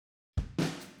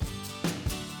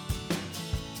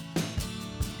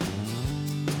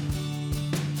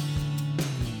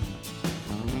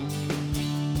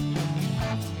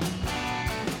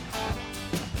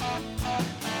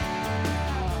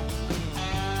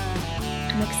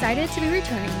I'm excited to be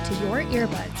returning to your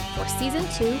earbuds for Season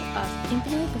 2 of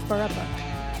Infinitely Prefer a Book,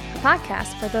 a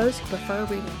podcast for those who prefer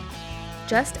reading.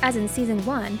 Just as in Season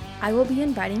 1, I will be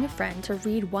inviting a friend to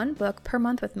read one book per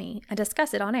month with me and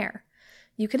discuss it on air.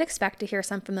 You can expect to hear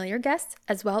some familiar guests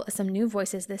as well as some new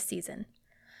voices this season.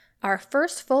 Our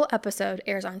first full episode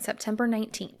airs on September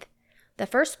 19th. The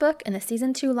first book in the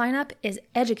Season 2 lineup is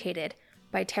Educated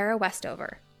by Tara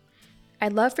Westover.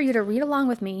 I'd love for you to read along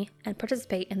with me and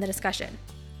participate in the discussion.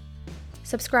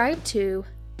 Subscribe to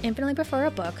Infinitely Prefer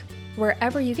a Book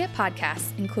wherever you get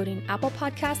podcasts, including Apple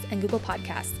Podcasts and Google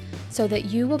Podcasts, so that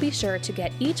you will be sure to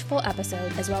get each full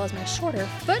episode as well as my shorter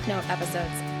footnote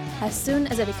episodes as soon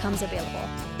as it becomes available.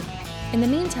 In the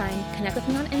meantime, connect with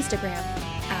me on Instagram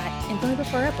at Infinitely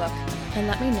Prefer a Book and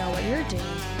let me know what you're doing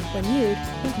when you'd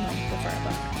infinitely prefer a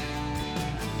book.